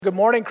Good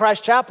morning,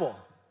 Christ Chapel.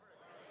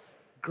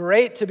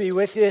 Great to be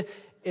with you.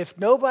 If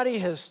nobody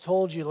has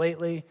told you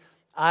lately,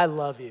 I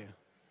love you.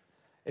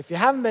 If you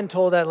haven't been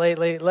told that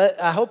lately,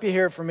 I hope you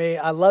hear it from me.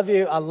 I love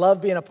you. I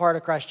love being a part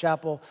of Christ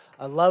Chapel.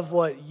 I love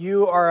what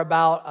you are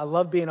about. I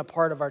love being a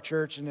part of our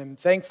church, and I'm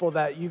thankful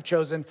that you've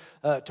chosen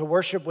to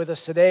worship with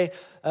us today.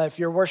 If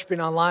you're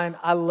worshiping online,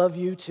 I love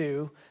you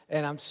too,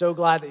 and I'm so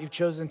glad that you've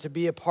chosen to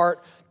be a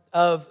part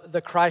of the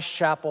Christ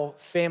Chapel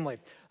family.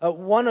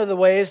 One of the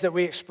ways that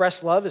we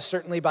express love is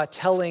certainly by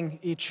telling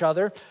each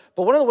other,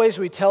 but one of the ways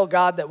we tell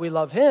God that we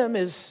love Him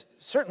is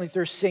certainly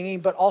through singing,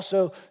 but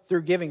also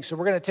through giving. So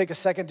we're going to take a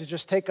second to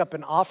just take up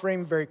an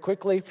offering very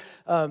quickly.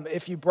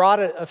 If you brought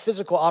a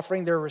physical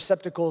offering, there are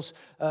receptacles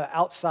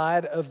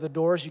outside of the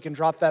doors. You can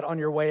drop that on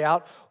your way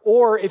out.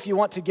 Or if you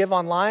want to give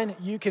online,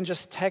 you can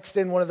just text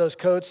in one of those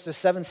codes to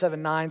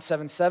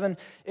 77977.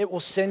 It will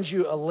send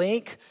you a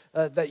link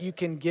that you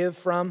can give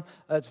from.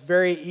 It's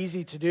very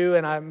easy to do,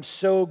 and I'm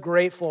so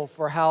grateful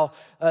for how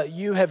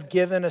you have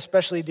given,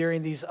 especially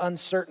during these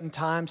uncertain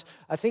times.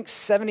 I think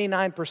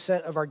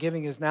 79% of our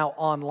giving is now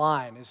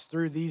online, is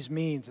through these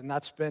means, and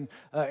that's been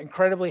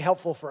incredibly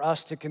helpful for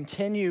us to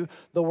continue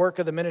the work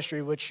of the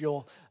ministry, which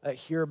you'll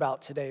hear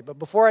about today. But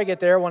before I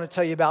get there, I want to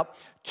tell you about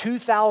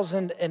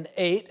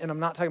 2008, and I'm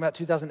not talking about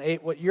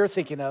 2008, what you're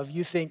thinking of,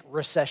 you think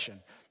recession.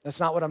 That's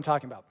not what I'm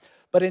talking about.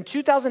 But in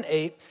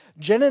 2008,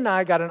 Jen and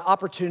I got an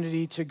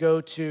opportunity to go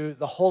to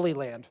the Holy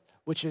Land,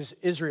 which is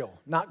Israel,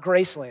 not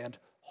Graceland,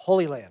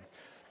 Holy Land.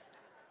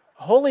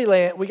 Holy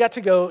Land, we got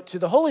to go to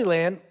the Holy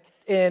Land,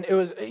 and it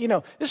was,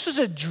 this was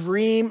a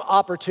dream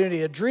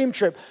opportunity, a dream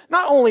trip,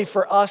 not only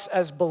for us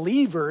as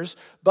believers,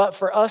 but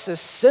for us as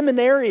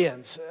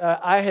seminarians.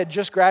 I had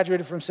just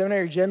graduated from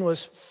seminary, Jen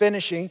was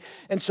finishing,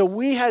 and so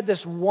we had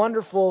this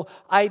wonderful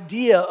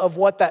idea of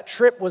what that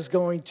trip was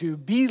going to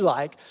be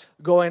like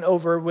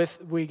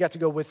we got to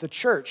go with the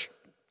church.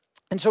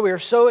 And so we were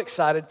so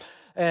excited,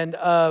 and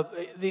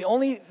the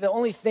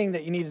only thing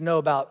that you need to know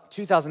about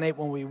 2008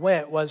 when we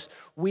went was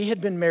we had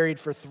been married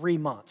for 3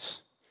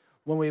 months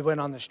when we went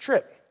on this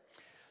trip.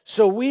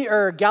 So we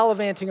are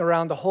gallivanting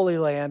around the Holy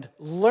Land,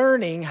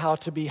 learning how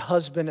to be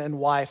husband and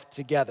wife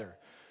together.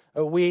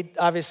 We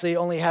obviously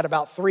only had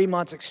about 3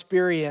 months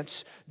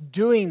experience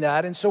doing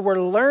that, and so we're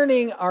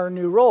learning our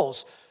new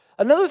roles.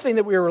 Another thing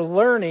that we were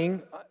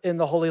learning in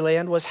the Holy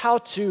Land was how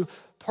to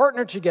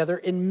partner together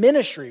in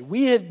ministry.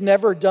 We had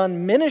never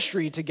done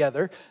ministry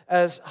together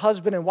as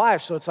husband and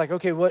wife, so it's like,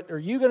 okay, what are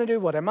you going to do?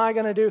 What am I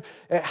going to do?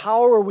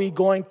 How are we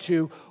going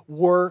to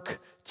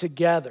work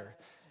together?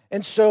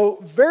 And so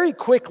very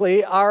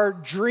quickly, our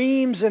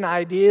dreams and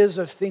ideas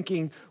of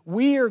thinking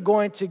we are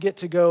going to get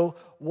to go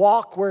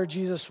walk where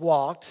Jesus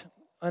walked,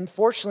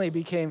 unfortunately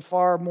became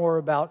far more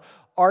about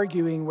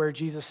arguing where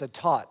Jesus had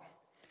taught.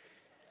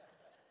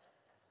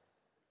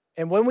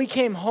 And when we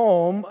came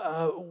home,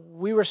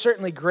 we were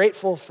certainly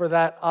grateful for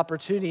that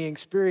opportunity and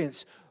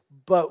experience,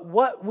 but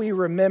what we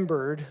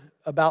remembered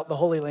about the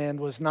Holy Land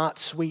was not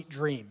sweet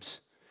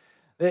dreams.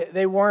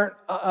 They weren't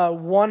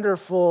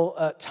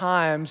wonderful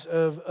times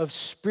of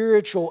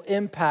spiritual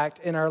impact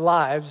in our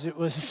lives. It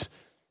was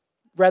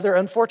rather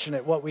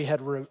unfortunate what we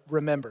had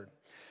remembered.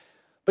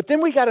 But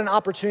then we got an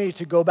opportunity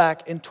to go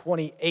back in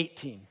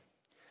 2018.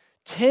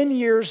 10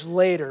 years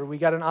later, we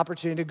got an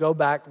opportunity to go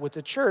back with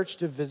the church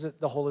to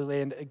visit the Holy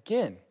Land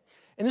again.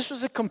 And this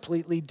was a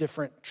completely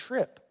different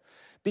trip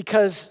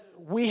because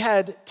we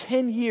had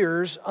 10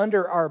 years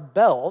under our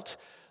belt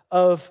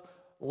of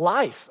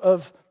life,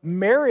 of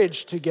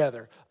marriage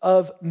together,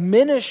 of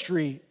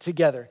ministry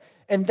together.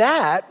 And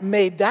that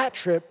made that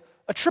trip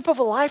a trip of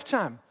a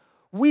lifetime.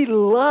 We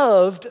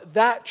loved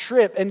that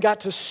trip and got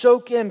to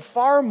soak in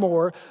far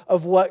more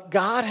of what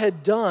God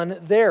had done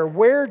there,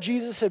 where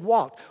Jesus had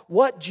walked,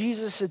 what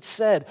Jesus had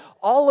said,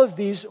 all of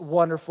these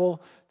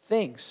wonderful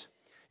things.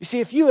 You see,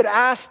 if you had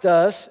asked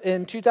us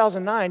in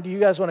 2009, do you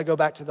guys want to go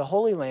back to the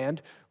Holy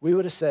Land? We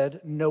would have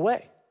said, no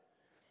way.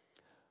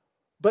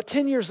 But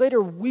 10 years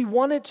later, we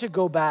wanted to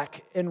go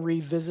back and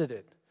revisit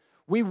it.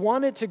 We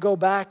wanted to go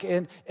back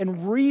and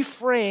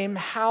reframe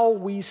how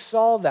we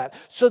saw that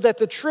so that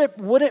the trip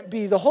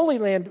the Holy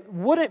Land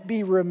wouldn't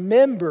be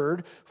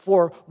remembered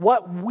for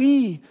what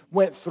we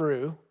went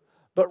through,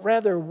 but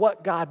rather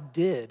what God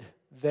did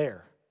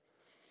there.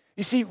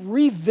 You see,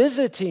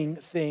 revisiting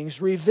things,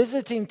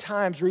 revisiting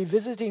times,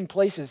 revisiting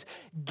places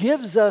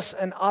gives us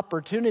an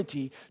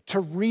opportunity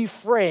to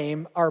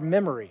reframe our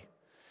memory,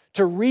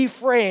 to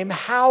reframe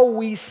how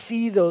we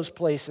see those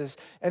places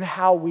and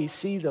how we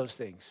see those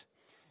things.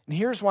 And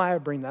here's why I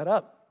bring that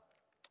up.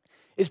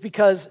 Is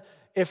because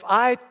if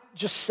I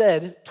just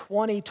said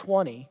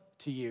 2020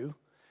 to you,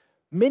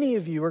 many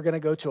of you are going to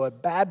go to a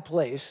bad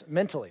place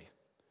mentally.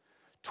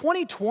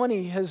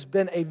 2020 has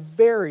been a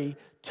very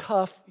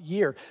tough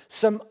year.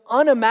 Some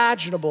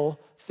unimaginable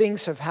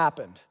things have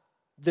happened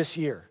this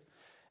year.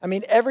 I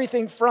mean,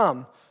 everything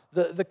from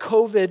the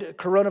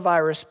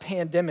coronavirus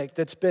pandemic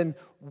that's been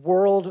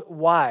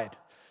worldwide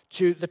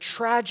to the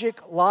tragic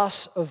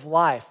loss of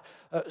life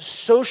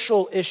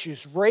social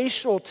issues,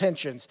 racial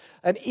tensions,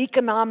 an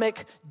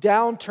economic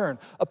downturn,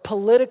 a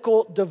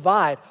political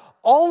divide.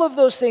 All of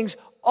those things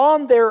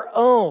on their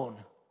own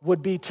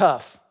would be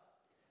tough.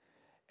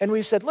 And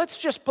we've said, let's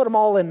just put them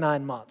all in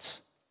 9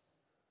 months.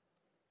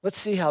 Let's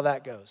see how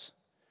that goes.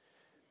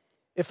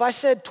 If I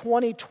said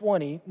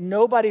 2020,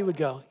 nobody would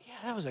go, yeah,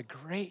 that was a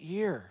great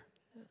year.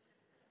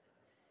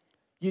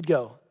 You'd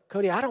go,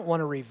 Cody, I don't want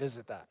to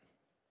revisit that.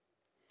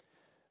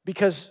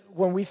 Because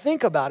when we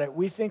think about it,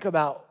 we think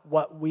about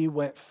what we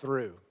went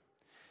through.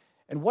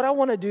 And what I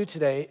want to do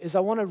today is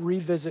I want to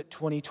revisit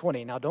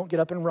 2020. Now, don't get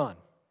up and run.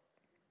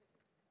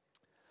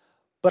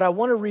 But I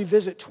want to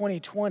revisit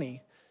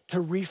 2020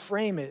 to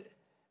reframe it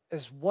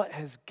as what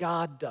has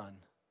God done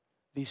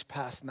these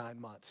past 9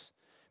 months.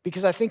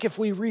 Because I think if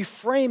we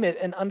reframe it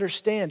and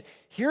understand,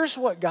 here's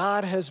what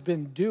God has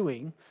been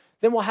doing,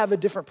 then we'll have a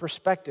different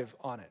perspective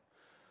on it.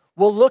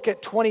 We'll look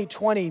at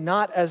 2020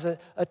 not as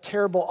a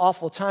terrible,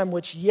 awful time,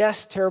 which,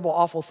 yes, terrible,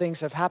 awful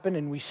things have happened,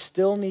 and we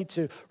still need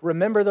to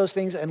remember those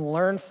things and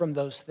learn from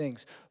those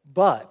things.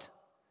 But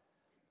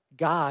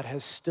God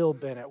has still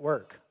been at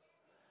work.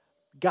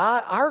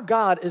 Our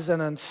God is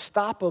an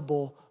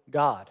unstoppable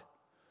God.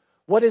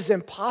 What is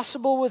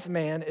impossible with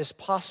man is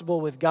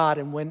possible with God.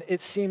 And when it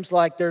seems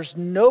like there's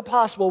no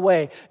possible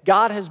way,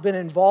 God has been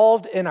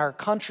involved in our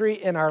country,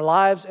 in our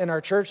lives, in our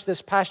church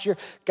this past year.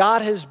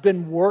 God has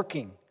been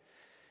working.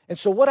 And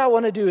so what I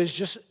want to do is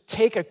just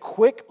take a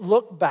quick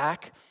look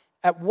back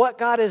at what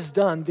God has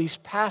done these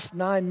past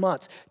 9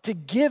 months to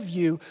give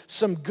you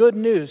some good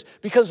news.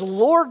 Because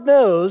Lord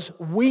knows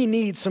we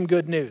need some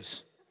good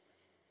news.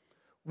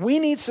 We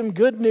need some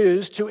good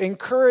news to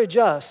encourage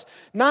us,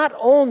 not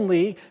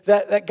only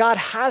that God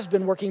has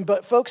been working,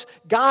 but folks,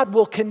 God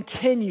will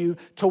continue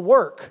to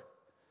work.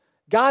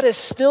 God is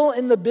still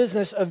in the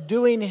business of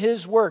doing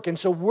His work, and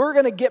so we're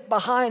going to get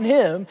behind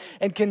Him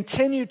and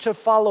continue to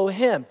follow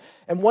Him.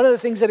 And one of the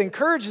things that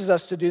encourages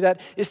us to do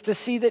that is to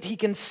see that He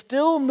can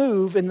still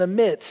move in the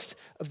midst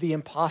of the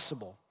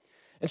impossible.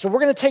 And so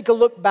we're going to take a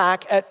look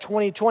back at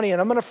 2020,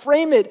 and I'm going to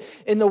frame it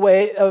in the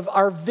way of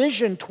our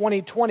Vision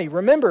 2020.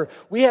 Remember,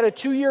 we had a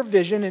 2-year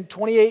vision in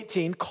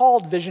 2018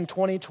 called Vision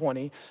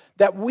 2020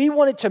 that we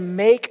wanted to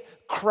make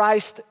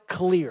Christ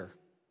clear.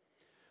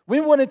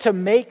 We wanted to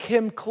make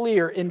Him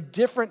clear in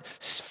different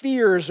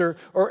spheres or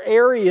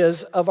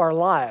areas of our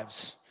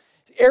lives,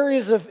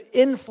 areas of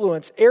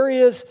influence,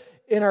 areas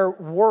in our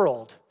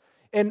world.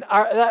 And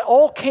that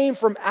all came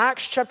from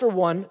Acts chapter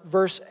 1,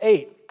 verse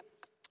 8,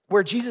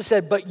 where Jesus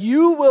said, but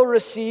you will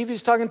receive,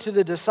 He's talking to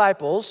the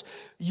disciples,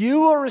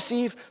 you will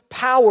receive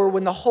power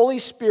when the Holy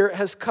Spirit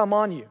has come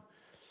on you.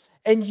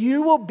 And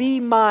you will be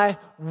my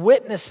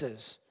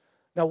witnesses.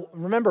 Now,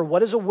 remember, what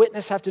does a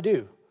witness have to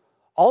do?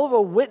 All of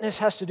a witness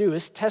has to do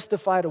is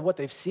testify to what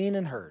they've seen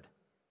and heard.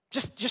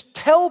 Just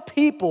tell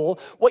people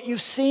what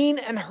you've seen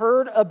and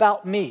heard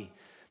about me.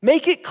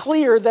 Make it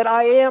clear that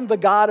I am the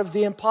God of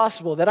the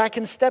impossible, that I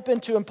can step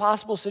into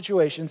impossible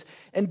situations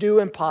and do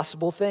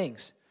impossible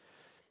things.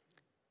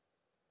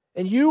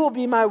 And you will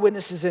be my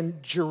witnesses in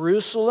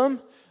Jerusalem,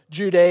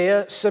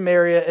 Judea,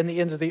 Samaria, and the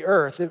ends of the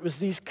earth. It was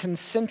these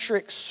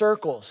concentric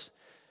circles.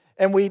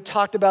 And we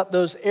talked about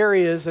those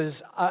areas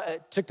as,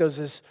 took those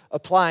as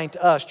applying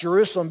to us.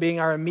 Jerusalem being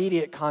our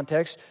immediate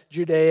context,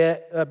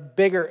 Judea, a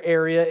bigger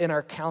area in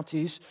our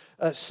counties,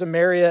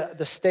 Samaria,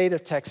 the state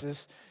of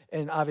Texas,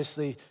 and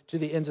obviously to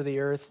the ends of the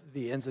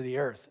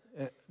earth,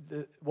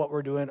 what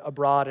we're doing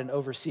abroad and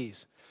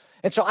overseas.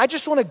 And so I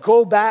just want to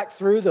go back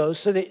through those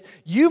so that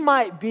you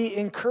might be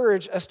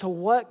encouraged as to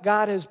what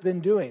God has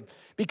been doing.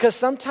 Because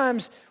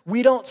sometimes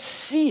we don't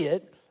see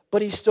it,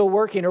 but He's still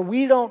working, or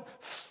we don't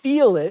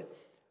feel it,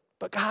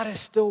 but God is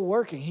still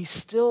working. He's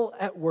still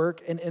at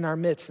work and in our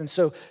midst. And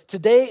so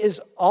today is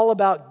all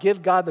about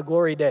Give God the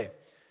Glory Day.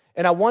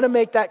 And I want to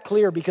make that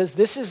clear because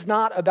this is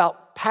not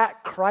about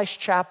pat Christ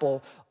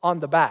Chapel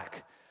on the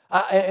back.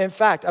 In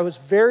fact, I was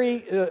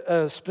very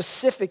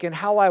specific in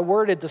how I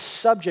worded the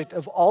subject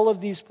of all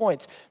of these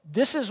points.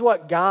 This is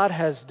what God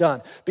has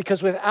done.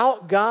 Because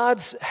without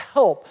God's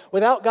help,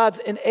 without God's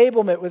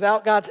enablement,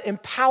 without God's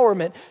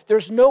empowerment,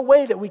 there's no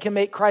way that we can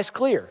make Christ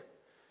clear.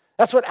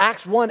 That's what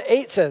Acts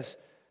 1:8 says.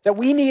 That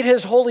we need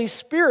His Holy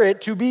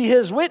Spirit to be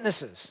His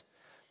witnesses.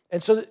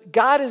 And so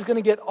God is going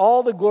to get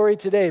all the glory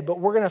today, but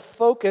we're going to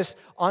focus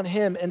on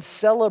Him and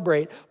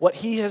celebrate what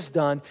He has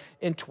done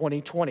in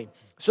 2020.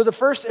 So the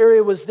first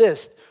area was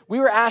this. We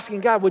were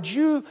asking God, would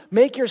you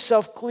make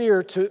yourself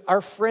clear to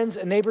our friends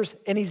and neighbors?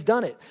 And He's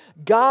done it.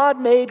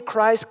 God made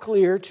Christ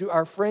clear to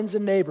our friends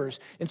and neighbors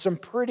in some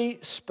pretty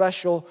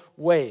special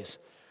ways.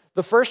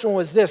 The first one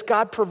was this.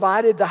 God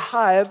provided the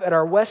Hive at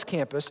our West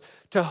Campus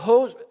to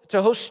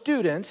host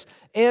students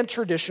and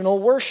traditional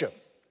worship.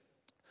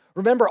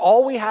 Remember,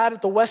 all we had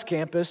at the West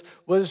Campus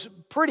was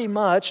pretty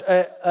much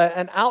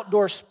an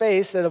outdoor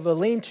space of a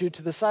lean-to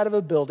to the side of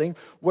a building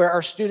where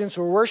our students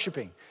were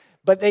worshiping.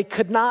 But they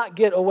could not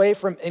get away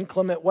from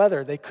inclement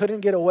weather. They couldn't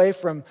get away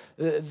from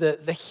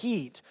the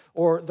heat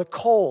or the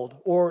cold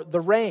or the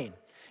rain.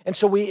 And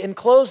so we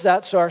enclosed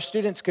that so our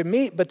students could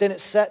meet, but then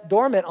it sat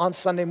dormant on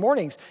Sunday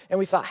mornings. And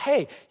we thought,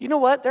 hey, you know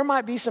what? There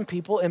might be some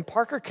people in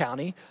Parker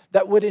County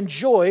that would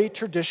enjoy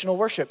traditional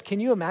worship. Can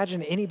you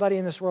imagine anybody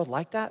in this world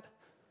like that?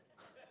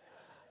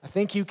 I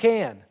think you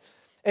can.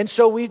 And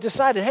so we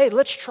decided, hey,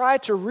 let's try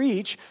to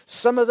reach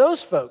some of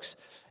those folks.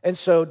 And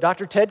so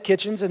Dr. Ted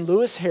Kitchens and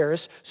Lewis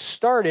Harris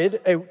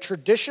started a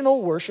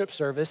traditional worship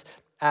service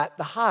at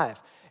the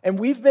Hive. And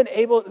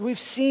we've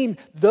seen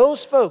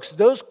those folks,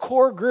 those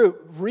core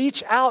group,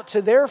 reach out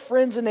to their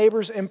friends and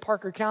neighbors in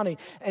Parker County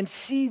and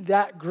see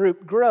that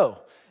group grow.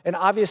 And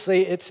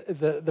obviously, it's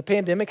the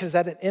pandemic has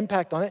had an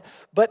impact on it,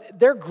 but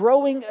they're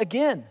growing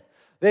again.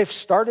 They've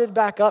started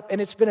back up, and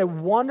it's been a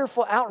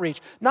wonderful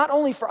outreach, not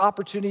only for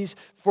opportunities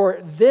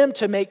for them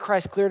to make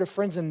Christ clear to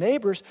friends and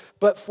neighbors,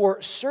 but for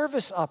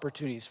service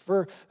opportunities,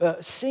 for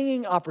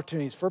singing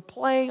opportunities, for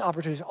playing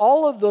opportunities,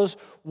 all of those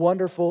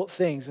wonderful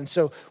things. And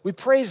so we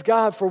praise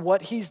God for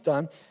what he's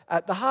done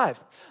at the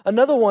Hive.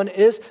 Another one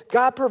is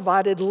God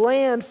provided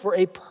land for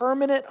a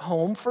permanent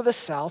home for the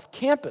South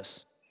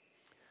Campus.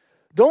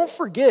 Don't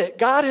forget,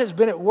 God has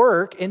been at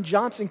work in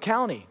Johnson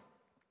County.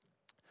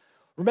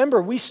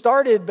 Remember, we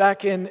started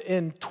back in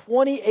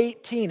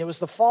 2018. It was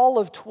the fall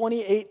of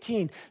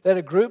 2018 that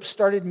a group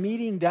started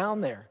meeting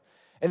down there.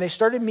 And they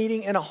started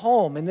meeting in a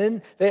home. And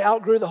then they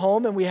outgrew the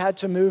home and we had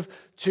to move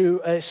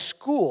to a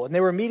school. And they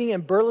were meeting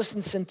in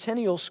Burleson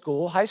Centennial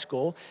School, high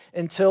school,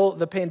 until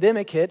the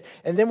pandemic hit.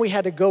 And then we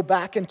had to go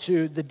back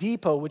into the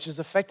depot, which is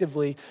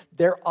effectively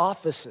their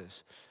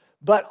offices.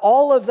 But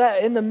all of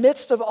that, in the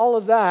midst of all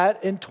of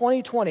that, in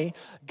 2020,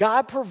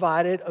 God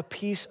provided a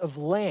piece of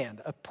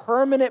land, a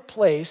permanent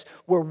place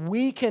where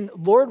we can,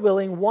 Lord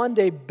willing, one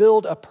day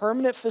build a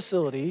permanent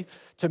facility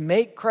to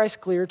make Christ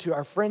clear to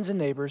our friends and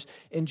neighbors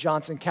in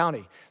Johnson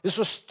County. This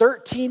was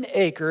 13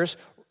 acres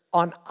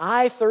on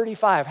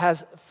I-35,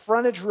 has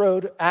frontage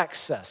road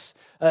access.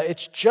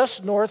 It's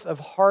just north of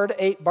Hard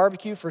 8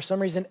 Barbecue. For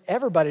some reason,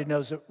 everybody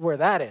knows where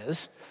that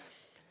is.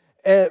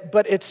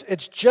 But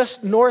it's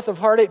just north of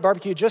Hard 8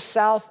 Barbecue, just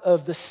south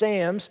of the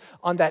Sam's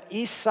on that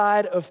east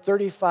side of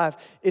 35.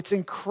 It's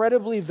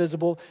incredibly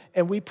visible,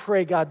 and we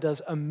pray God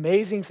does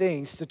amazing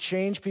things to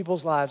change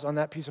people's lives on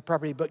that piece of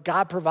property. But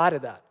God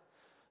provided that.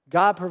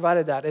 God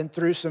provided that, and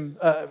through some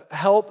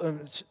help,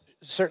 and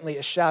certainly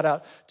a shout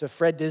out to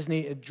Fred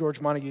Disney and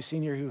George Montague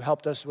Sr. who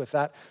helped us with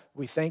that.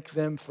 We thank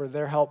them for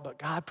their help, but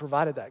God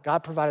provided that. God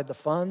provided the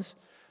funds.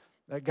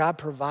 God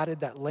provided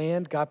that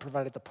land. God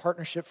provided the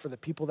partnership for the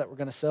people that were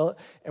going to sell it.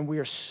 And we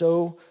are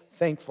so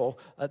thankful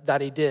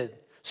that he did.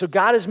 So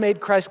God has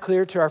made Christ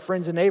clear to our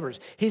friends and neighbors.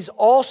 He's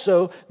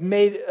also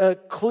made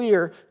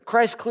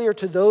Christ clear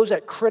to those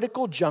at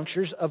critical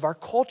junctures of our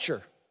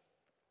culture.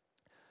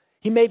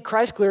 He made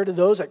Christ clear to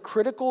those at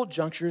critical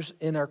junctures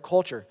in our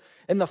culture.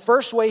 And the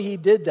first way he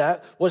did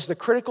that was the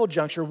critical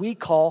juncture we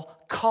call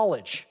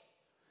college.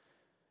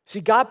 See,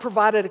 God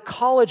provided a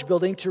college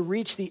building to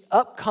reach the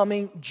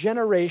upcoming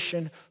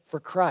generation for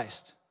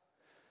Christ.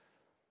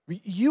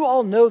 You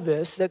all know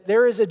this, that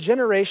there is a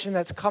generation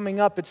that's coming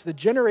up. It's the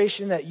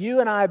generation that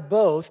you and I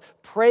both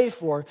pray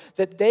for,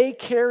 that they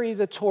carry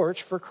the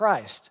torch for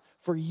Christ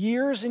for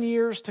years and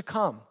years to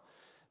come.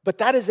 But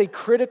that is a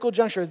critical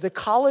juncture. The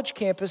college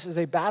campus is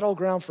a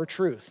battleground for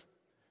truth.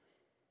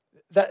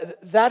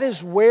 That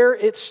is where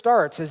it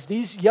starts. As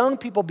these young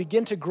people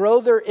begin to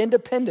grow their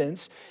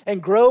independence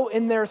and grow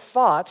in their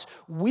thoughts,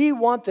 we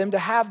want them to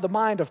have the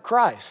mind of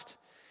Christ.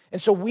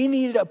 And so we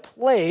needed a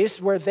place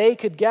where they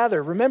could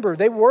gather. Remember,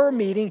 they were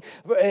meeting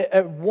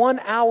 1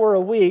 hour a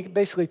week,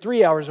 basically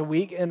 3 hours a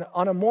week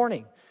on a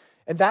morning.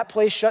 And that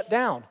place shut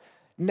down.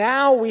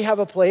 Now we have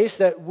a place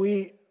that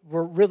we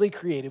were really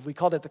creative. We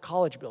called it the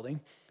College Building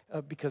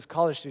because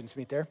college students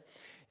meet there.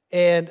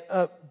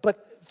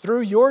 But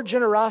through your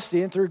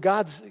generosity and through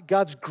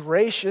God's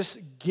gracious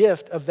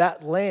gift of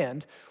that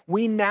land,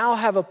 we now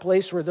have a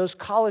place where those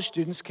college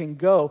students can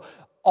go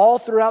all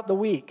throughout the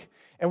week,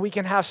 and we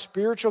can have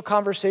spiritual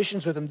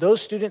conversations with them.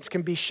 Those students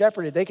can be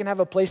shepherded. They can have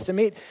a place to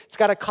meet. It's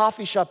got a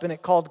coffee shop in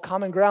it called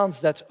Common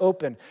Grounds that's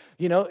open.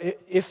 You know,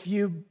 if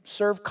you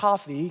serve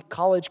coffee,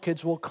 college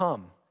kids will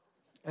come.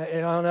 I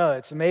don't know,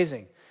 it's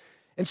amazing.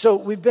 And so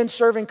we've been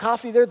serving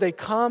coffee there. They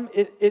come.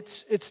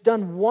 It's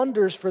done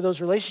wonders for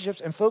those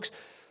relationships. And folks,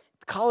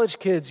 college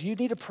kids, you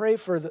need to pray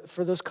for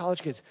those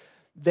college kids.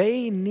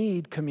 They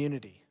need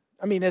community.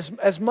 I mean,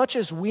 as much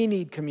as we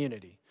need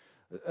community.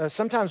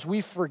 Sometimes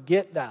we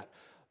forget that.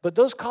 But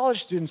those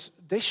college students,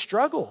 they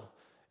struggle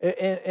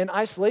in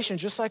isolation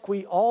just like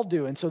we all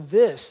do. And so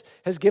this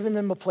has given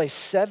them a place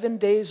 7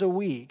 days a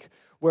week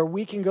where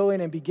we can go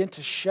in and begin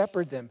to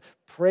shepherd them,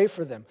 pray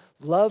for them,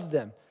 love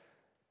them,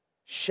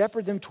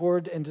 shepherd them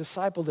toward and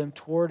disciple them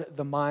toward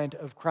the mind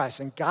of Christ.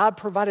 And God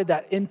provided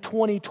that in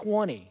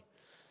 2020.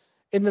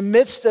 In the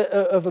midst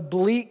of a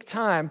bleak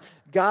time,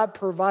 God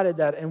provided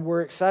that, and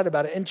we're excited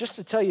about it. And just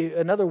to tell you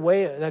another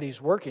way that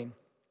he's working,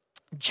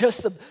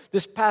 just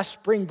this past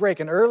spring break,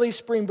 an early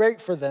spring break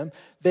for them,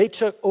 they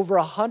took over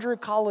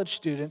 100 college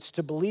students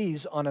to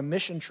Belize on a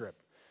mission trip.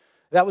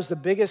 That was the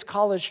biggest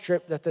college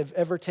trip that they've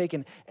ever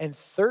taken. And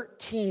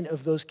 13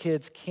 of those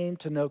kids came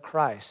to know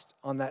Christ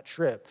on that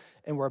trip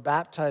and were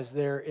baptized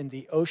there in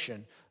the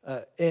ocean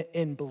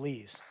in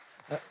Belize.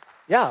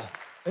 Yeah,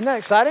 isn't that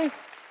exciting?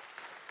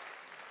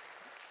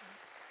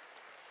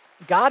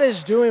 God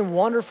is doing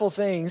wonderful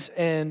things,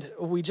 and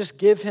we just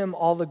give him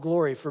all the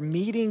glory for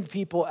meeting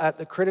people at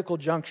the critical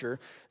juncture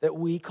that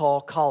we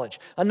call college.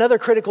 Another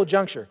critical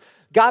juncture.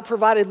 God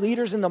provided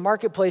leaders in the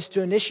marketplace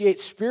to initiate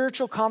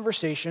spiritual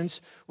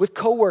conversations with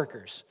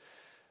coworkers.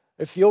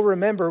 If you'll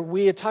remember,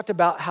 we had talked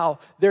about how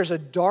there's a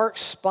dark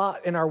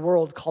spot in our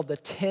world called the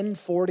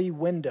 1040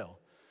 window.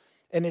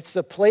 And it's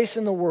the place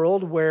in the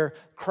world where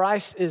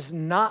Christ is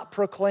not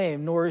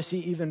proclaimed, nor is he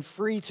even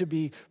free to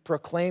be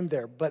proclaimed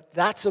there. But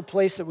that's a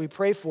place that we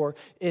pray for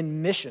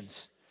in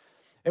missions.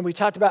 And we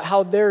talked about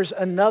how there's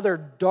another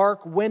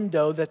dark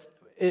window that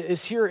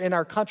is here in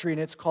our country, and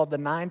it's called the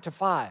 9 to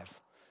 5.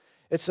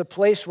 It's a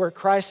place where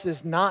Christ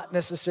is not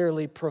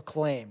necessarily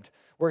proclaimed,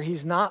 where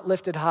he's not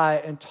lifted high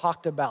and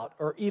talked about,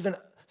 or even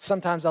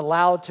sometimes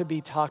allowed to be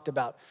talked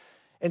about.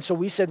 And so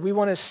we said we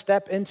want to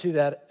step into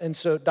that. And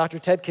so Dr.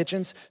 Ted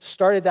Kitchens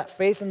started that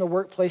Faith in the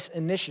Workplace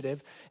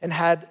initiative and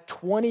had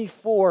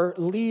 24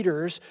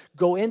 leaders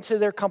go into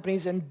their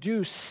companies and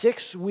do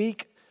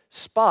 6-week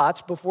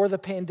spots before the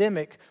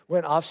pandemic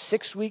went off,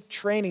 6-week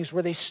trainings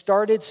where they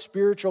started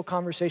spiritual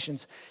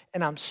conversations.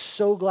 And I'm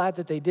so glad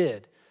that they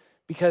did,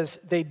 because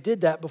they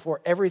did that before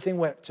everything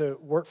went to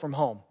work from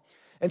home.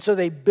 And so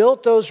they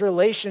built those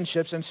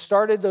relationships and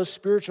started those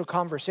spiritual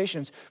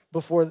conversations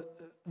before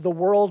the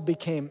world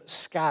became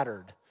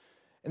scattered.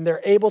 And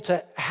they're able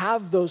to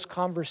have those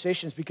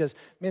conversations because,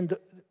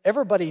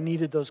 everybody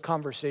needed those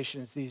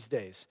conversations these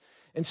days.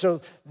 And so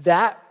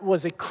that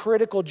was a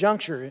critical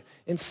juncture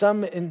in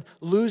some in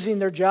losing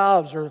their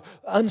jobs or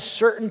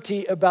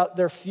uncertainty about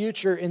their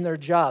future in their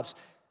jobs.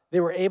 They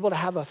were able to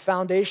have a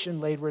foundation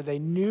laid where they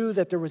knew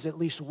that there was at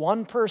least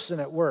one person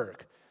at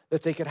work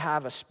that they could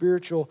have a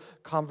spiritual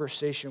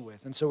conversation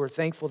with. And so we're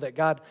thankful that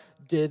God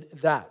did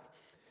that.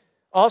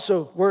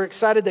 Also, we're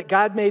excited that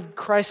God made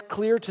Christ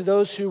clear to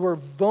those who were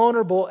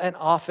vulnerable and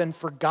often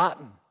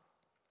forgotten.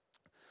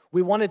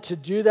 We wanted to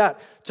do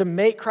that, to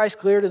make Christ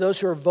clear to those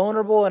who are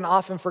vulnerable and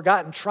often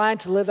forgotten, trying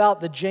to live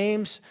out the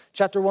James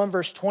chapter 1,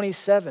 verse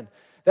 27,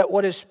 that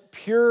what is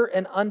pure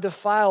and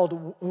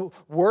undefiled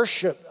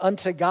worship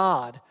unto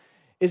God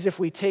is if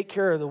we take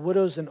care of the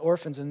widows and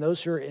orphans and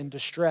those who are in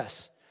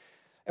distress.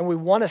 And we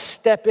want to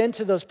step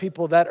into those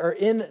people that are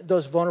in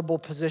those vulnerable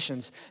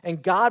positions.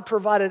 And God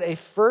provided a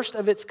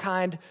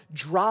first-of-its-kind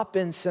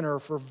drop-in center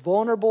for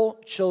vulnerable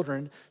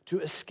children to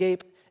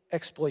escape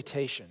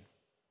exploitation.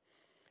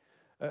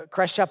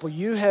 Christ Chapel,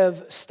 you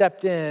have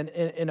stepped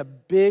in a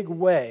big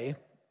way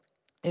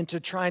into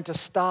trying to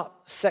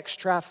stop sex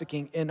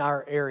trafficking in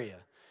our area.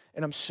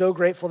 And I'm so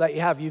grateful that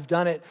you have. You've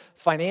done it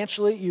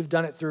financially. You've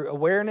done it through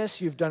awareness.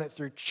 You've done it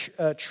through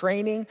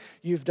training.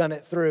 You've done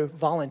it through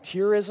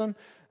volunteerism.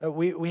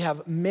 We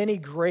have many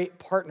great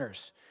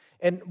partners.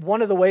 And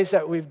one of the ways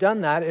that we've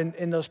done that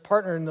in those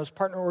partner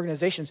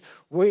organizations,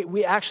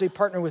 we actually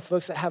partner with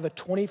folks that have a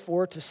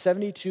 24 to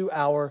 72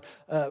 hour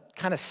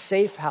kind of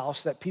safe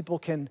house that people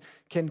can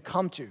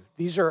come to.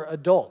 These are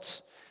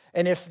adults.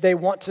 And if they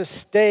want to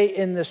stay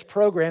in this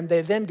program,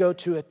 they then go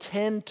to a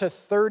 10 to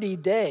 30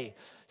 day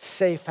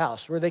safe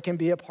house where they can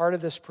be a part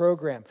of this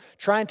program,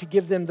 trying to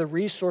give them the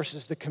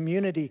resources, the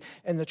community,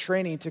 and the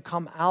training to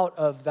come out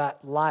of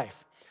that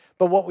life.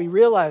 But what we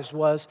realized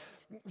was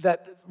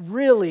that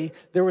really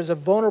there was a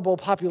vulnerable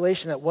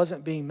population that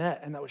wasn't being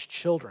met, and that was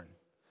children.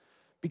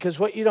 Because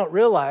what you don't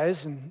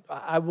realize, and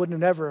I wouldn't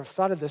have never have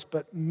thought of this,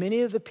 but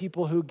many of the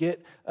people who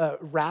get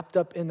wrapped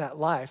up in that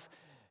life,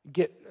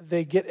 get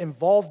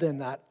involved in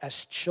that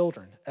as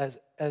children, as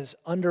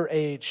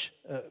underage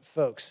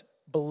folks,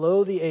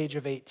 below the age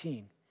of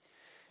 18.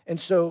 And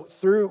so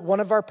through one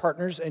of our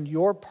partners and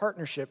your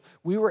partnership,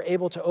 we were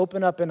able to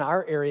open up in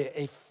our area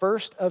a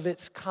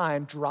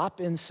first-of-its-kind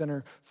drop-in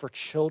center for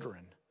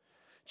children.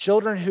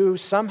 Children who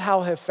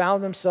somehow have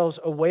found themselves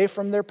away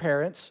from their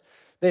parents.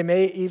 They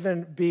may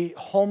even be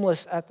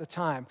homeless at the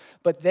time,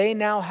 but they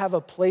now have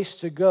a place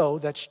to go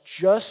that's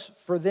just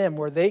for them,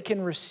 where they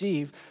can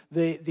receive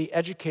the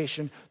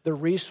education, the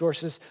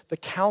resources, the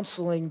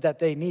counseling that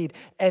they need,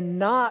 and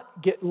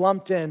not get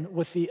lumped in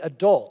with the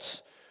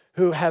adults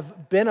who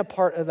have been a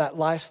part of that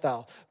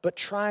lifestyle, but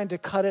trying to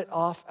cut it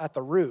off at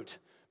the root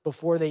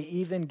before they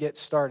even get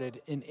started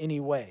in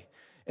any way.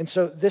 And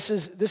so this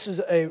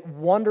is a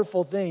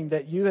wonderful thing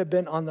that you have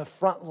been on the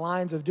front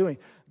lines of doing.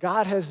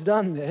 God has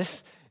done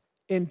this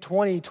in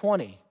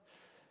 2020.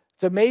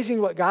 It's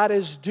amazing what God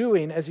is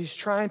doing as he's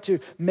trying to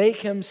make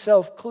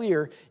himself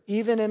clear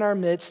even in our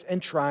midst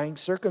and trying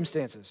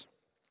circumstances.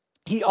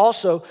 He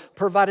also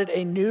provided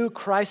a new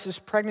crisis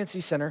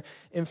pregnancy center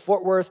in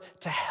Fort Worth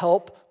to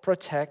help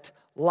protect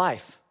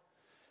life.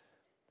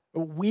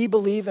 We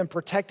believe in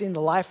protecting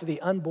the life of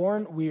the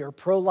unborn. We are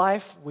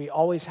pro-life. We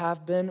always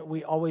have been.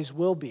 We always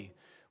will be.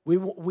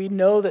 We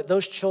know that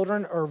those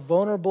children are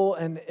vulnerable,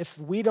 and if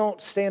we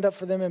don't stand up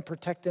for them and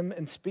protect them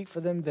and speak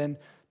for them, then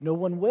no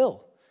one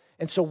will.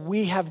 And so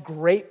we have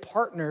great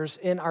partners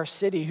in our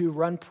city who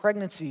run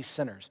pregnancy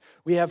centers.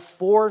 We have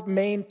 4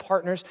 main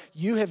partners.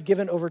 You have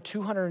given over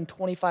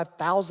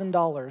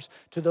 $225,000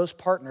 to those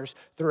partners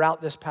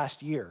throughout this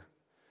past year.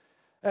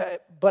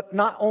 But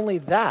not only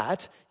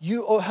that,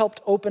 you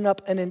helped open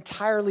up an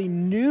entirely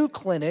new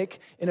clinic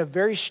in a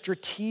very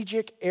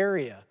strategic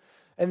area.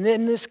 And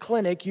in this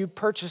clinic, you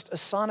purchased a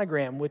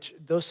sonogram, which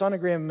those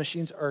sonogram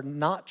machines are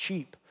not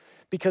cheap.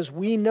 Because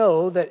we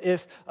know that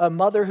if a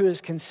mother who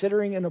is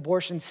considering an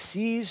abortion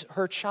sees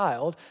her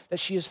child, that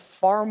she is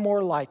far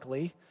more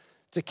likely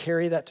to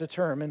carry that to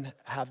term and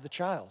have the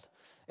child.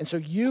 And so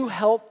you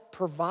help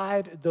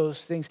provide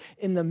those things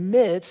in the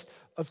midst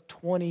of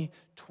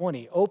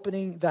 2020,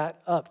 opening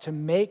that up to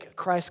make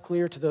Christ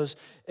clear to those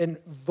in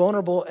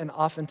vulnerable and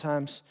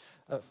oftentimes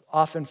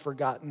often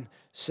forgotten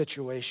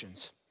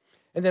situations.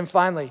 And then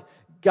finally,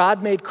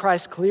 God made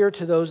Christ clear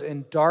to those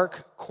in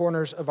dark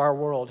corners of our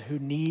world who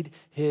need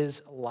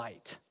his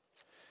light.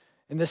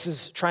 And this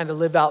is trying to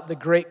live out the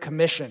Great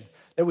Commission,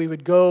 that we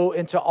would go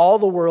into all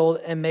the world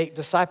and make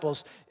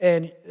disciples.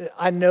 And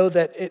I know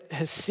that it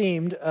has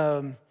seemed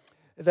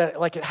that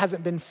like it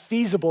hasn't been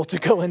feasible to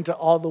go into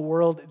all the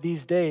world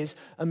these days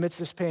amidst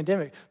this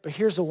pandemic. But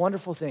here's the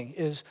wonderful thing,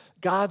 is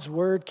God's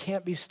word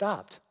can't be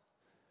stopped.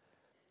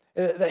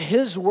 That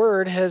his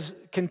word has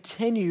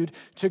continued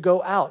to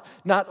go out,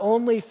 not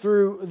only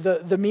through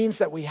the means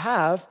that we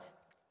have,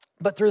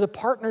 but through the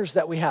partners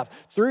that we have.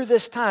 Through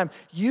this time,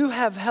 you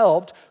have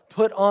helped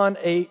put on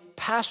a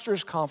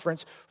pastors'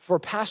 conference for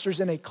pastors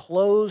in a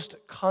closed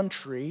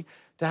country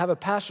to have a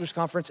pastors'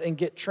 conference and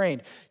get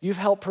trained. You've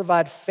helped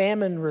provide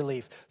famine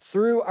relief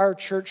through our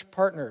church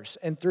partners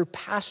and through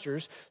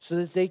pastors so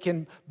that they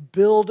can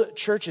build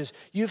churches.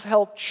 You've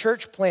helped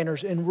church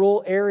planners in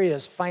rural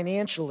areas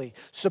financially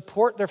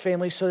support their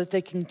families so that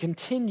they can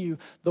continue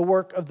the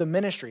work of the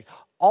ministry.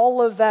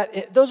 All of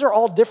that, those are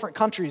all different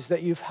countries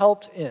that you've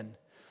helped in.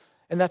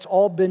 And that's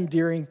all been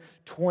during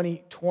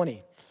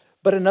 2020.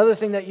 But another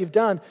thing that you've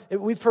done,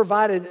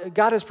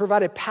 God has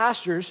provided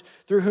pastors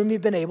through whom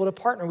you've been able to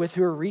partner with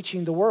who are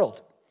reaching the world.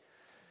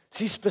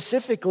 See,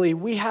 specifically,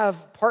 we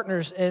have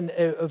partners in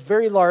a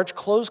very large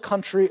closed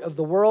country of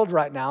the world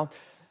right now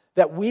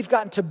that we've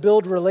gotten to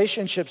build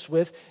relationships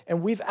with,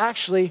 and we've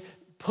actually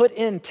put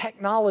in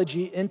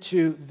technology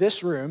into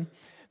this room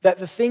that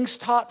the things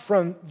taught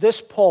from this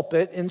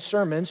pulpit in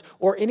sermons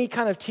or any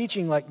kind of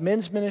teaching like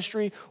men's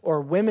ministry or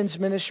women's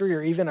ministry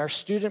or even our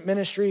student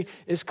ministry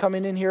is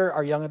coming in here,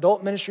 our young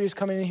adult ministry is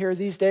coming in here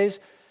these days,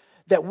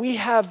 that we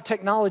have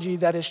technology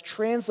that is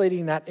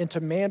translating that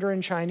into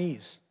Mandarin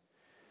Chinese.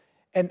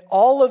 And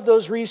all of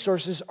those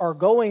resources are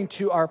going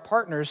to our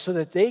partners so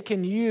that they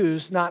can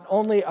use not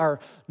only our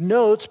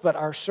notes, but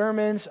our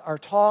sermons, our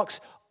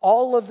talks,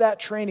 all of that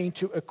training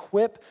to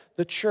equip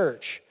the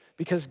church,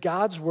 because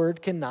God's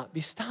word cannot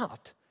be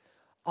stopped.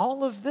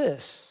 All of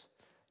this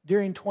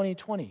during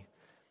 2020,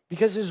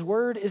 because his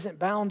word isn't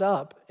bound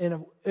up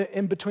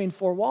in between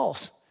 4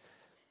 walls.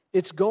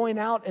 It's going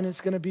out and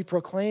it's going to be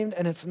proclaimed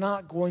and it's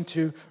not going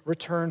to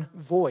return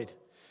void.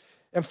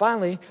 And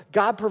finally,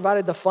 God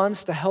provided the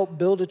funds to help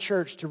build a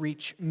church to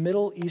reach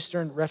Middle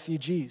Eastern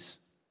refugees.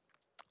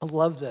 I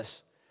love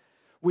this.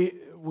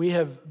 We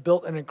have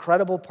built an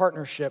incredible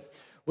partnership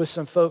with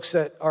some folks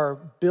that are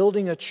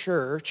building a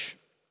church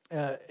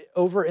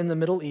over in the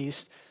Middle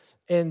East,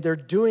 and they're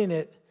doing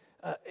it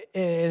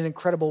in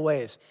incredible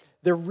ways.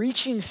 They're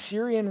reaching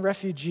Syrian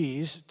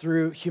refugees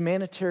through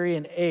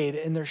humanitarian aid,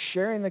 and they're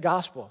sharing the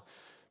gospel.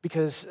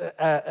 Because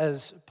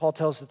as Paul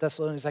tells the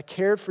Thessalonians, I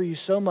cared for you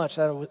so much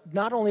that I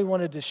not only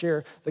wanted to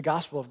share the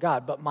gospel of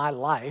God, but my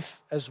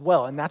life as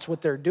well. And that's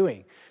what they're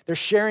doing. They're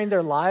sharing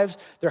their lives.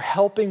 They're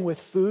helping with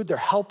food. They're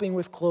helping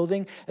with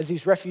clothing as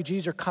these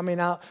refugees are coming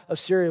out of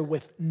Syria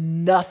with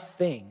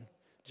nothing.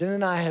 Jen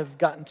and I have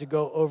gotten to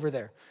go over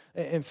there.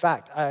 In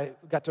fact, I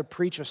got to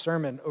preach a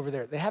sermon over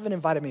there. They haven't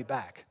invited me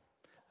back.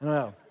 I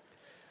don't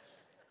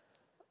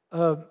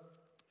know.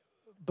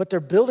 But they're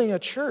building a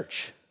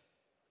church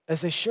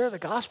as they share the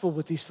gospel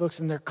with these folks,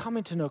 and they're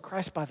coming to know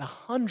Christ by the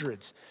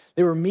hundreds.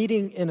 They were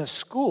meeting in a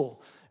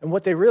school, and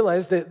what they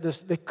realized that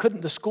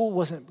the school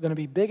wasn't going to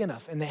be big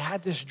enough, and they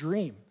had this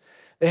dream.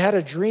 They had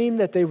a dream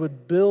that they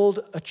would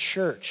build a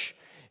church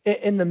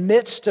in the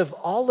midst of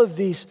all of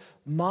these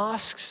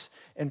mosques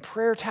and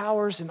prayer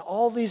towers and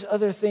all these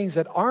other things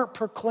that aren't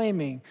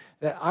proclaiming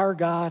that our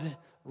God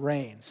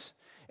reigns.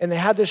 And they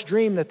had this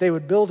dream that they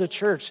would build a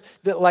church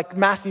that, like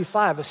Matthew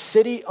 5, a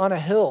city on a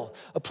hill,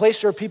 a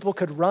place where people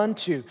could run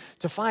to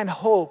find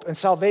hope and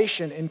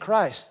salvation in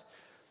Christ.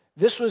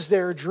 This was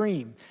their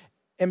dream.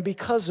 And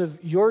because of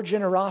your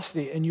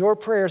generosity and your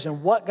prayers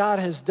and what God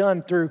has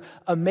done through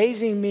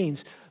amazing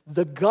means,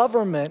 the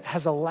government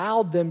has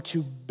allowed them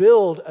to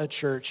build a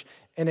church,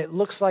 and it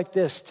looks like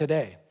this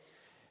today.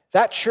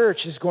 That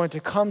church is going to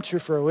come to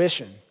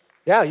fruition.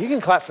 Yeah, you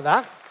can clap for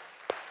that.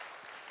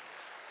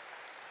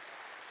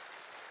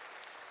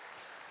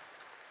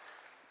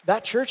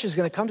 That church is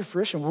going to come to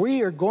fruition.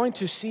 We are going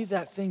to see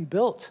that thing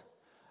built,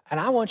 and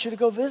I want you to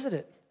go visit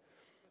it.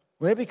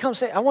 When it becomes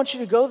safe, I want you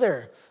to go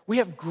there. We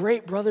have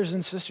great brothers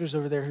and sisters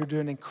over there who do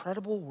an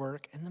incredible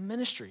work in the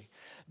ministry.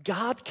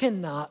 God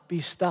cannot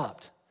be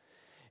stopped.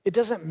 It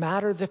doesn't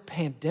matter the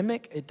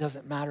pandemic. It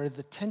doesn't matter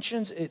the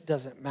tensions. It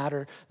doesn't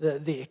matter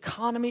the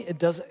economy. It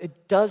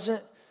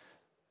doesn't.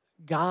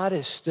 God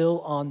is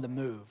still on the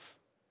move.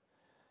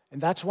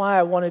 And that's why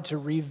I wanted to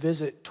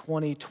revisit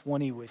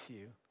 2020 with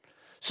you,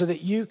 so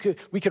that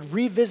we could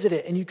revisit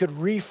it and you could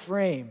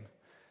reframe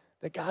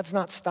that God's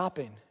not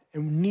stopping,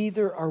 and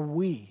neither are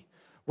we.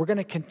 We're going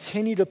to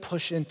continue to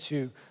push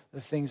into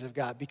the things of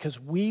God because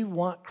we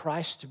want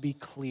Christ to be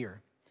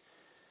clear.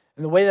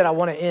 And the way that I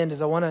want to end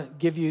is I want to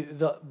give you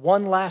the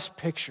one last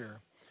picture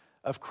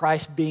of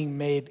Christ being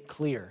made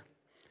clear,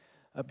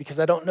 because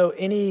I don't know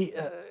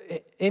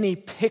any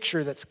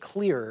picture that's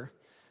clearer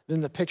than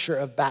the picture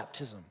of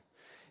baptism.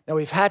 Now,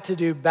 we've had to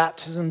do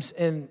baptisms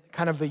in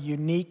kind of a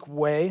unique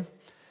way,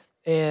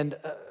 and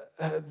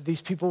these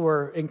people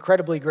were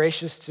incredibly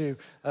gracious to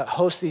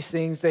host these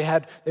things. They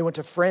went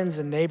to friends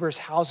and neighbors'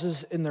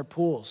 houses in their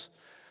pools.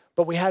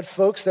 But we had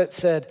folks that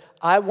said,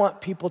 I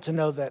want people to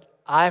know that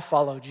I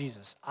follow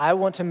Jesus. I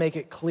want to make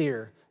it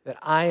clear that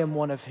I am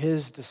one of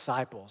his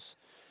disciples.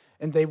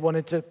 And they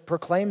wanted to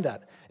proclaim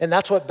that. And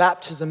that's what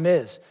baptism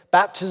is.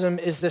 Baptism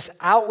is this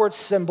outward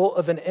symbol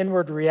of an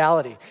inward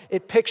reality.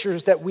 It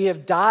pictures that we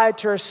have died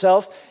to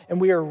ourselves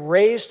and we are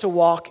raised to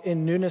walk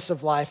in newness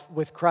of life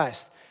with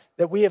Christ.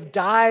 That we have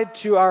died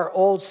to our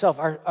old self,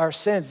 our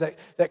sins, that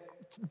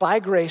by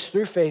grace,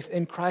 through faith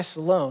in Christ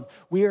alone,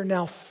 we are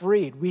now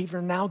freed. We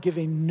are now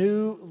giving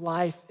new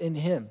life in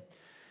him.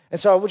 And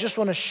so I would just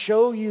want to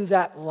show you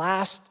that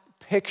last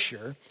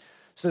picture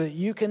so that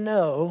you can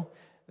know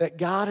that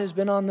God has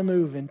been on the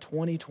move in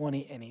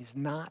 2020 and he's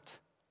not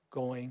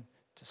going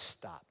to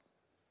stop.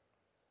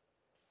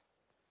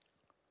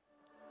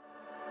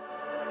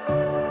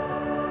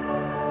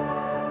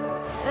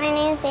 My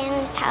name is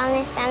Anna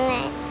Thomas,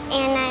 and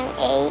I'm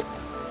 8.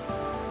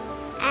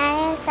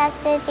 I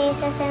accepted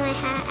Jesus in my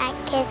heart at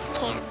Kids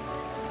Camp.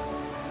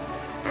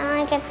 I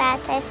want to get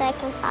baptized so I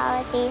can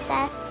follow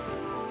Jesus.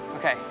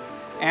 Okay.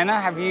 Anna,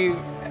 have you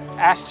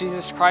asked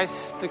Jesus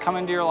Christ to come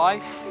into your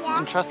life? Yeah.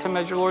 And trust him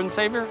as your Lord and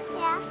Savior?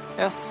 Yeah.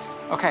 Yes?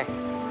 Okay.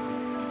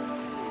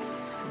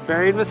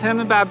 Buried with him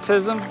in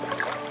baptism.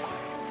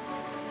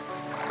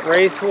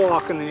 Raised to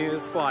walk in the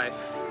newness of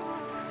life.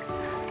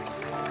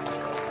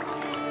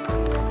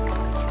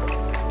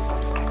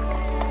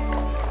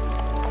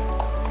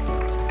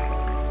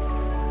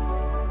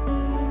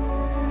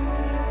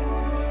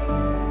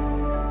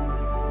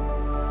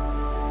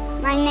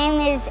 My name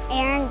is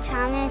Aaron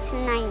Thomas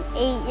and I'm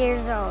 8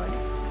 years old.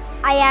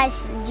 I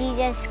asked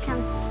Jesus to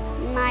come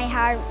in my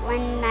heart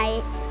one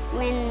night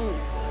when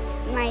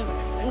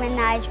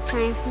I was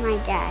praying for my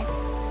dad.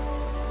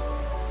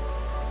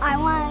 I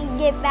want to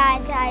get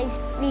baptized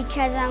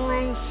because I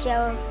want to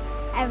show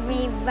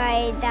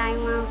everybody that I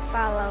want to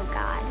follow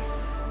God.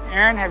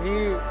 Aaron, have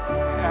you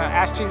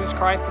asked Jesus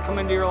Christ to come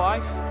into your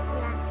life?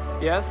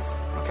 Yes.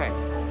 Yes? Okay.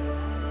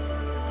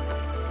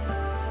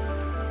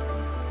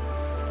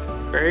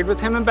 Buried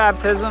with him in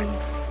baptism.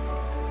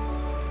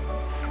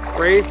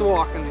 Raised to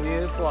walk in the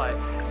newness of life.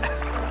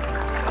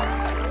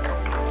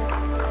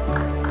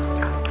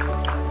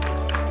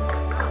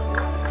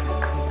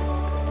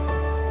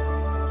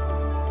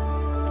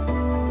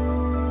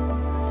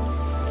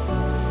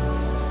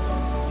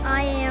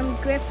 I am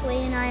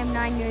Griffley and I am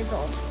 9 years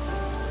old.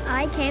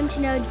 I came to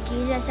know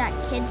Jesus at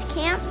Kids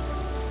Camp,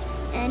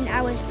 and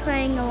I was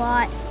praying a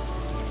lot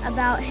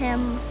about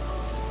him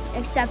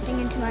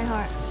accepting into my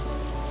heart.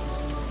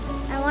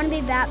 I want to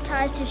be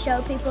baptized to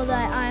show people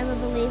that I am a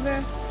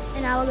believer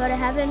and I will go to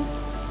heaven.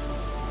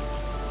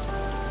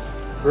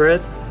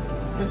 Britt,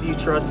 have you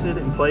trusted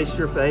and placed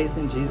your faith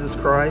in Jesus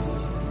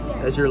Christ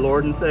as your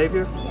Lord and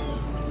Savior?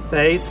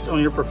 Based on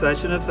your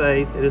profession of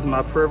faith, it is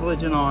my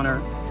privilege and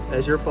honor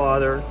as your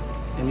father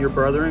and your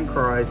brother in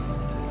Christ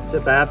to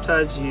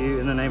baptize you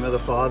in the name of the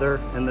Father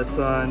and the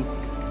Son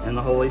and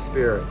the Holy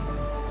Spirit.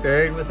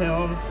 Buried with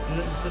him in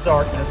the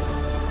darkness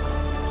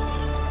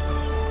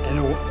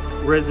and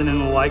risen in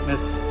the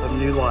likeness of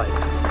new life.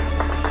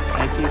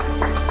 Thank you.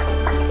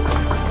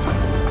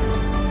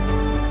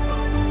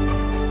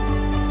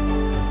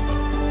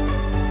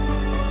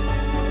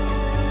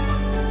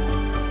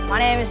 My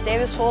name is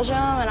Davis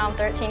Fulgham and I'm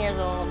 13 years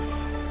old.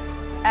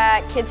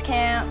 At Kids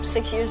Camp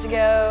 6 years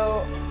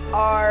ago,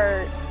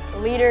 our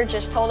leader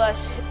just told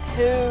us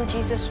who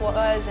Jesus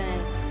was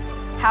and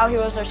how he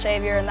was our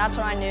Savior, and that's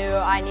when I knew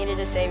I needed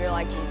a Savior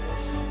like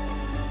Jesus.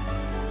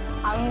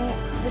 I'm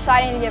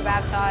deciding to get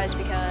baptized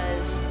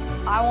because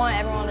I want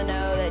everyone to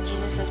know that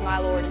Jesus is my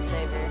Lord and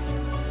Savior.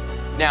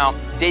 Now,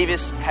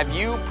 Davis, have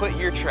you put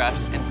your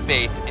trust and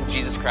faith in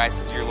Jesus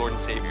Christ as your Lord and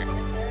Savior?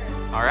 Yes, sir.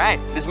 All right.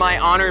 It is my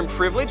honor and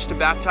privilege to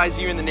baptize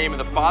you in the name of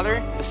the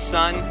Father, the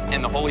Son,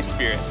 and the Holy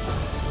Spirit.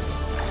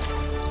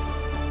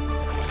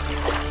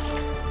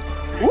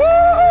 Woo!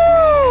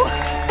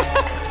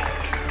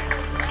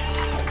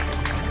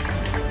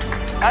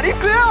 How do you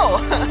feel?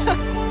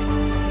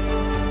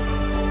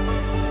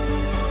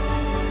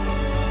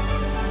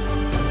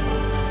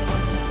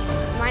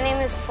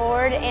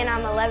 Ford, and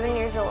I'm 11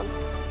 years old.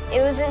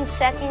 It was in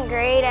 2nd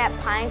grade at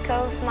Pine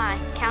Cove. My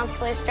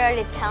counselor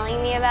started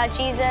telling me about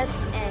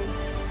Jesus, and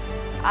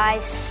I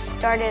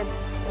started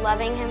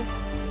loving him.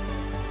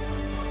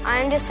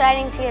 I'm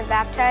deciding to get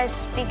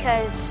baptized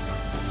because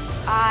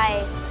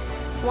I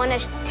want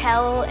to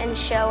tell and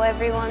show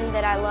everyone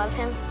that I love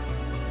him.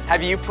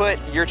 Have you put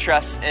your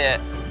trust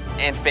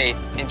and faith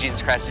in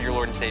Jesus Christ as your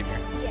Lord and Savior?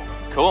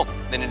 Yes. Cool.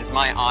 Then it is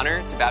my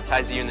honor to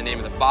baptize you in the name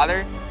of the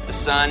Father, the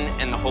Son,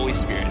 and the Holy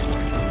Spirit.